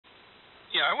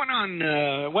Yeah, I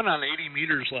went on 80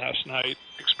 meters last night,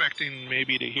 expecting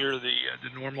maybe to hear the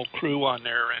normal crew on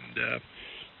there, and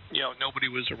nobody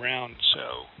was around.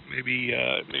 So maybe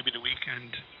the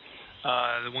weekend,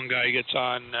 the one guy gets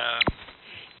on.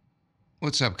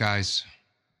 What's up, guys?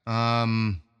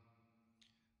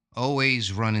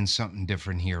 Always running something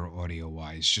different here,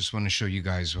 audio-wise. Just want to show you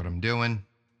guys what I'm doing.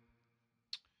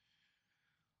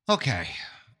 Okay.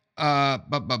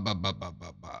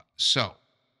 So,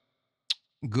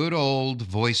 good old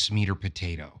Voicemeter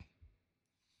Potato.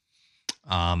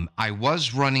 I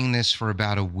was running this for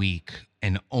about a week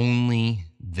and only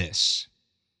this.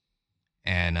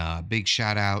 And big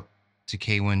shout out to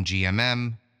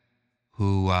K1GMM,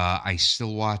 who I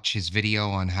still watch his video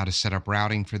on how to set up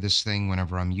routing for this thing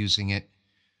whenever I'm using it.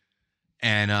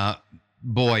 And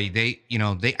boy,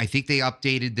 I think they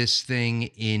updated this thing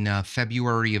in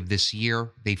February of this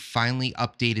year. They finally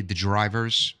updated the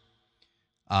drivers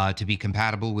to be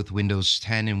compatible with Windows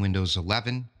 10 and Windows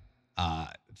 11.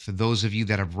 For those of you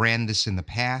that have ran this in the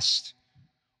past,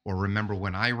 or remember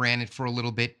when I ran it for a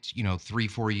little bit,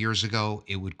 3-4 years ago,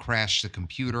 it would crash the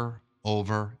computer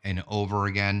over and over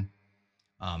again.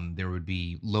 There would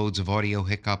be loads of audio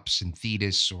hiccups in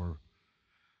Thetus or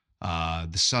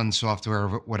the Sun software,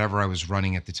 whatever I was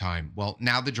running at the time. Well,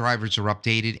 now the drivers are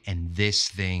updated, and this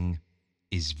thing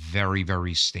is very,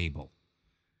 very stable.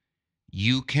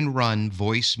 You can run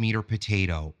Voicemeter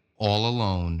Potato all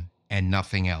alone and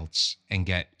nothing else and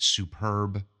get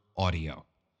superb audio.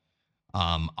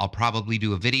 I'll probably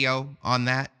do a video on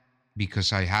that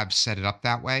because I have set it up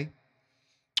that way.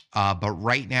 But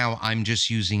right now, I'm just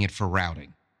using it for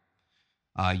routing.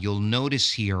 You'll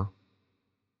notice here,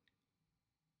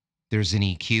 there's an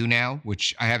EQ now,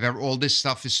 which I have. All this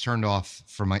stuff is turned off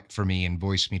for me in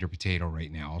Voicemeter Potato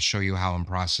right now. I'll show you how I'm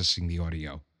processing the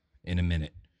audio in a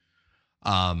minute.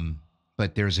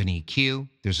 But there's an EQ,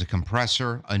 there's a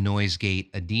compressor, a noise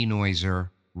gate, a denoiser,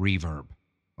 reverb.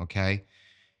 Okay.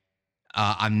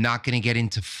 I'm not going to get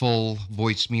into full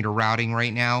Voicemeter routing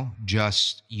right now.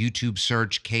 Just YouTube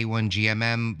search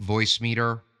K1GMM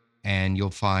Voicemeter, and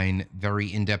you'll find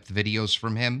very in-depth videos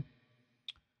from him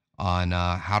on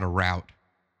how to route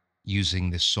using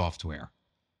this software.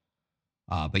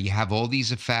 But you have all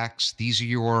these effects. These are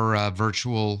your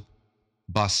virtual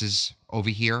buses over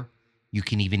here. You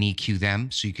can even EQ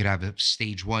them. So you could have a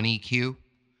stage 1 EQ,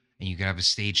 and you could have a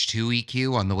stage 2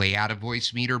 EQ on the way out of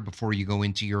Voicemeter before you go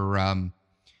into your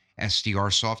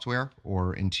SDR software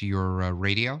or into your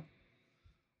radio.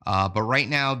 But right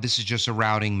now, this is just a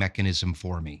routing mechanism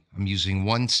for me. I'm using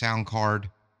one sound card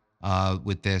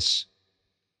with this.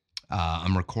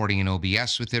 I'm recording in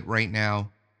OBS with it right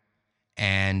now.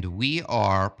 And we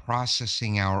are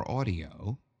processing our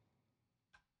audio.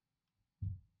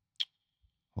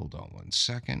 Hold on one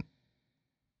second.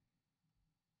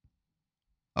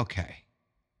 Okay.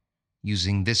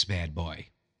 Using this bad boy.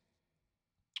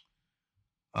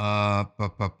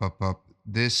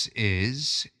 This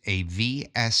is a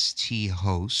VST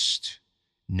host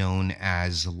known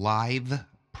as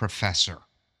LiveProfessor.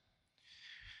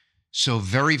 So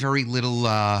very, very little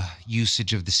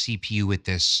usage of the CPU with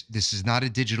this. This is not a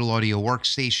digital audio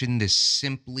workstation. This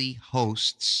simply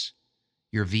hosts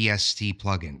your VST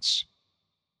plugins.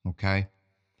 Okay.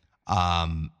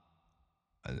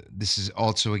 This is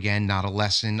also, again, not a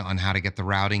lesson on how to get the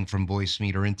routing from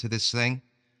Voicemeter into this thing,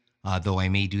 though I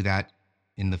may do that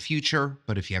in the future.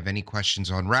 But if you have any questions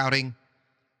on routing,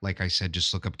 like I said,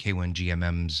 just look up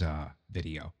K1GMM's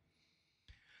video.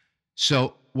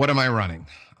 So what am I running?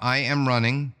 I am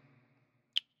running,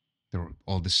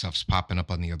 all this stuff's popping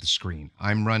up on the other screen.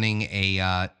 I'm running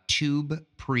a tube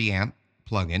preamp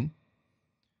plugin,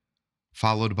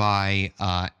 followed by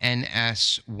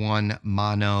NS1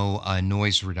 mono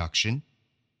noise reduction.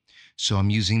 So I'm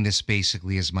using this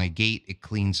basically as my gate. It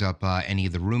cleans up any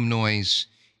of the room noise,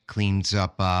 cleans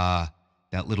up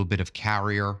that little bit of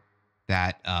carrier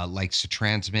that likes to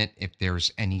transmit if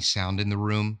there's any sound in the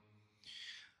room.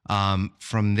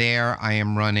 From there, I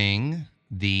am running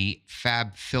the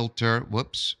Fab Filter.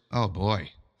 Whoops. Oh, boy.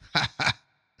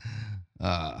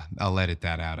 I'll edit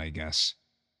that out, I guess.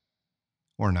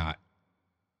 Or not.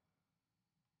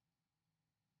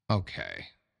 Okay.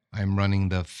 I'm running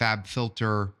the Fab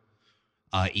Filter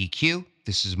EQ.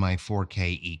 This is my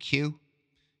 4K EQ.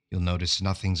 You'll notice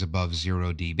nothing's above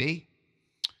 0 dB.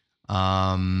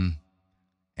 And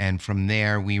from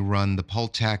there, we run the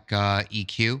Pultec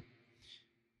EQ.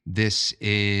 This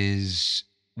is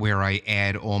where I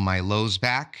add all my lows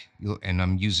back, and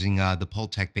I'm using the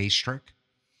Pultec Bas Trick,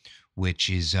 which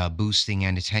is boosting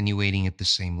and attenuating at the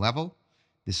same level.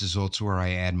 This is also where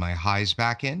I add my highs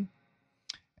back in.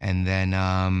 And then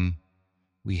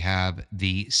we have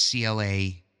the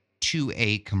CLA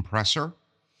 2A compressor.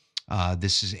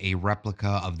 This is a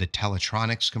replica of the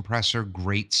Teletronics compressor.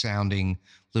 Great sounding,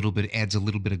 adds a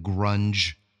little bit of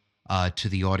grunge to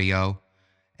the audio.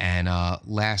 And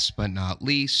last but not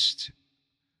least,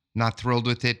 not thrilled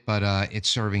with it, but it's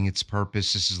serving its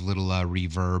purpose. This is a little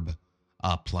reverb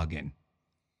plugin.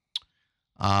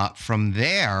 From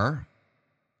there,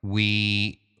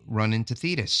 we run into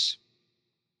Thetus.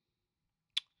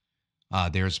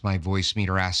 There's my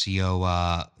Voicemeter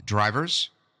ASIO drivers.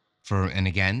 And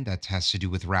again, that has to do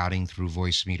with routing through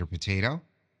Voicemeter Potato.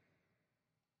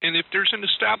 And if there's an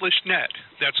established net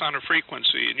that's on a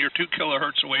frequency and you're 2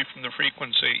 kilohertz away from the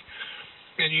frequency,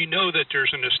 and you know that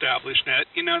there's an established net,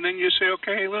 then you say,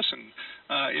 okay, listen,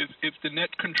 if the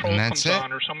net control comes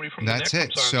on, or somebody from the net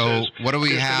comes on, so says, what do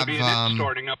we have?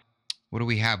 Starting up. What do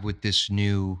we have with this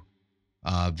new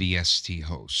VST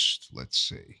host? Let's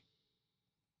see.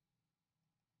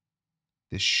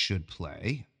 This should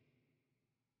play.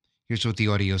 Here's what the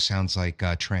audio sounds like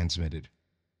transmitted.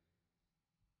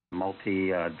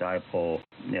 Multi-dipole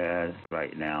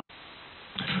right now.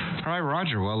 All right,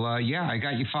 Roger. Well, yeah, I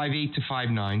got you 5.8 to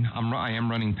 5.9. I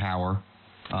am running power.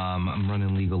 I'm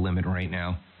running legal limit right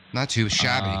now. Not too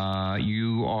shabby.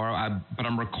 You are, but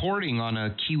I'm recording on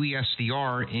a Kiwi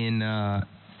SDR in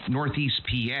Northeast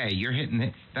PA. You're hitting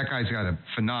it. That guy's got a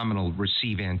phenomenal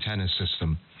receive antenna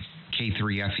system,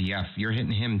 K3FEF. You're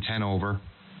hitting him 10 over.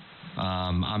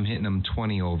 I'm hitting him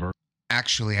 20 over.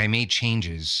 Actually, I made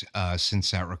changes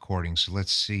since that recording, so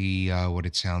let's see what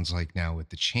it sounds like now with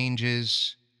the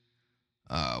changes.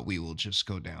 We will just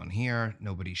go down here.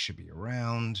 Nobody should be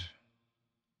around.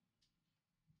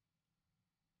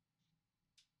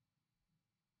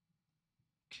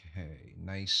 Okay,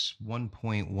 nice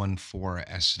 1.14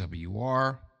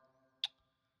 SWR.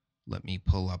 Let me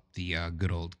pull up the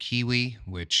good old Kiwi,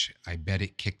 which I bet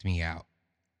it kicked me out.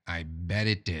 I bet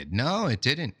it did. No, it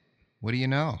didn't. What do you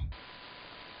know?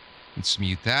 Let's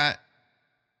mute that.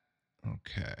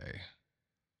 Okay.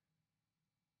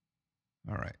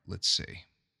 All right, let's see.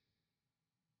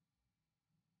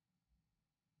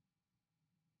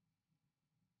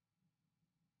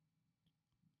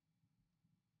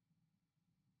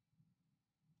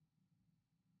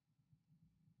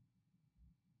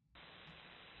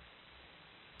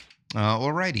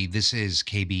 Alrighty, this is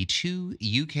KB2.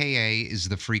 UKA is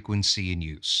the frequency in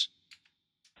use.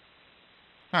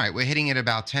 All right, we're hitting it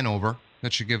about 10 over.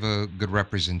 That should give a good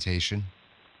representation.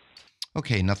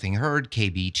 Okay, nothing heard.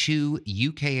 KB2,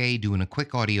 UKA doing a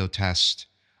quick audio test.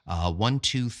 1,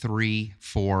 2, 3,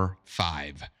 4,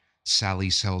 5. Sally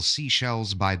sells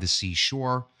seashells by the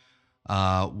seashore.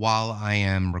 While I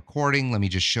am recording, let me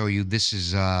just show you. This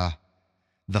is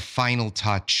the final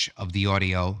touch of the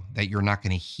audio that you're not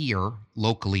going to hear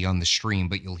locally on the stream,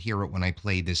 but you'll hear it when I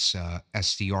play this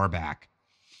SDR back.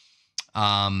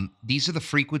 These are the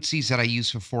frequencies that I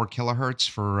use for 4 kilohertz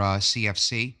for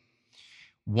CFC.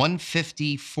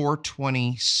 150,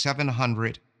 420,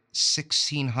 700,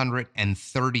 1600, and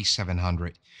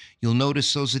 3700. You'll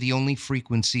notice those are the only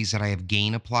frequencies that I have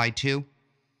gain applied to,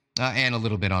 and a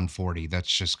little bit on 40. That's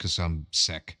just because I'm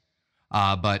sick.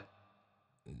 But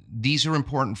these are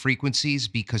important frequencies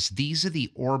because these are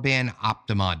the Orban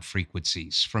Optimod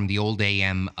frequencies from the old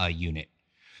AM unit.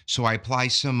 So I apply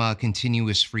some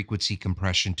continuous frequency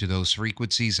compression to those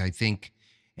frequencies. I think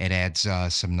it adds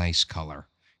some nice color.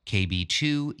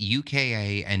 KB2,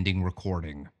 UKA, ending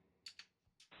recording.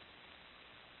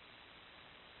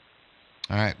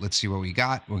 All right, let's see what we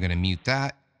got. We're going to mute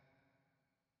that.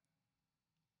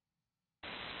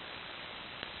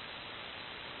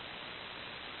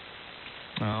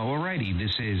 Alrighty,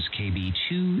 this is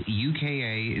KB2.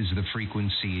 UKA is the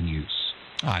frequency in use.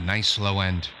 Ah, nice low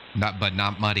end, but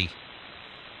not muddy.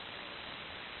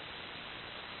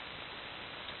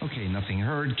 Okay, nothing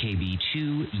heard.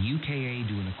 KB2, UKA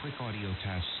doing a quick audio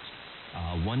test.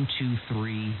 1, 2,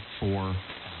 3, 4,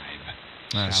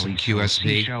 5. Some QSP.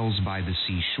 Seashells by the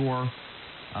seashore.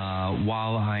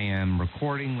 While I am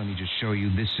recording, let me just show you.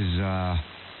 This is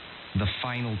the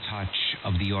final touch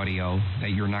of the audio that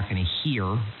you're not going to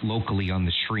hear locally on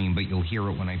the stream, but you'll hear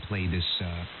it when I play this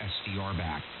SDR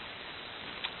back.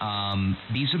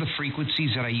 These are the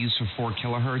frequencies that I use for 4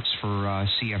 kilohertz for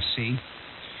CFC.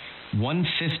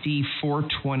 150,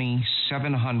 420,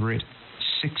 700,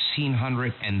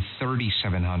 1600, and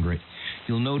 3700.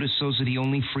 You'll notice those are the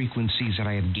only frequencies that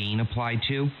I have gain applied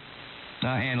to,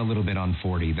 and a little bit on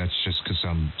 40. That's just because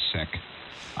I'm sick.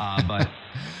 But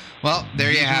well, there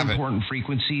you have it. Important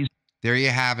frequencies. There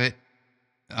you have it.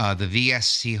 The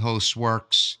VST host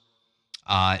works.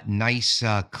 Nice,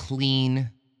 clean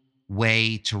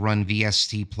way to run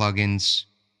VST plugins.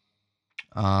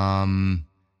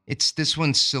 It's this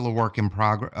one's still a work in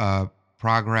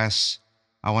progress.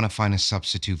 I want to find a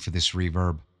substitute for this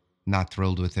reverb. Not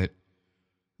thrilled with it.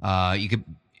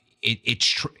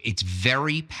 It's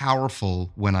very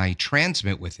powerful when I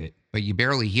transmit with it, but you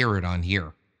barely hear it on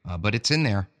here. But it's in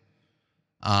there.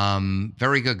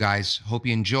 Very good, guys. Hope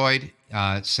you enjoyed.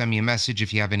 Send me a message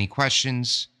if you have any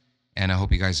questions, and I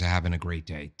hope you guys are having a great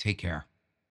day. Take care.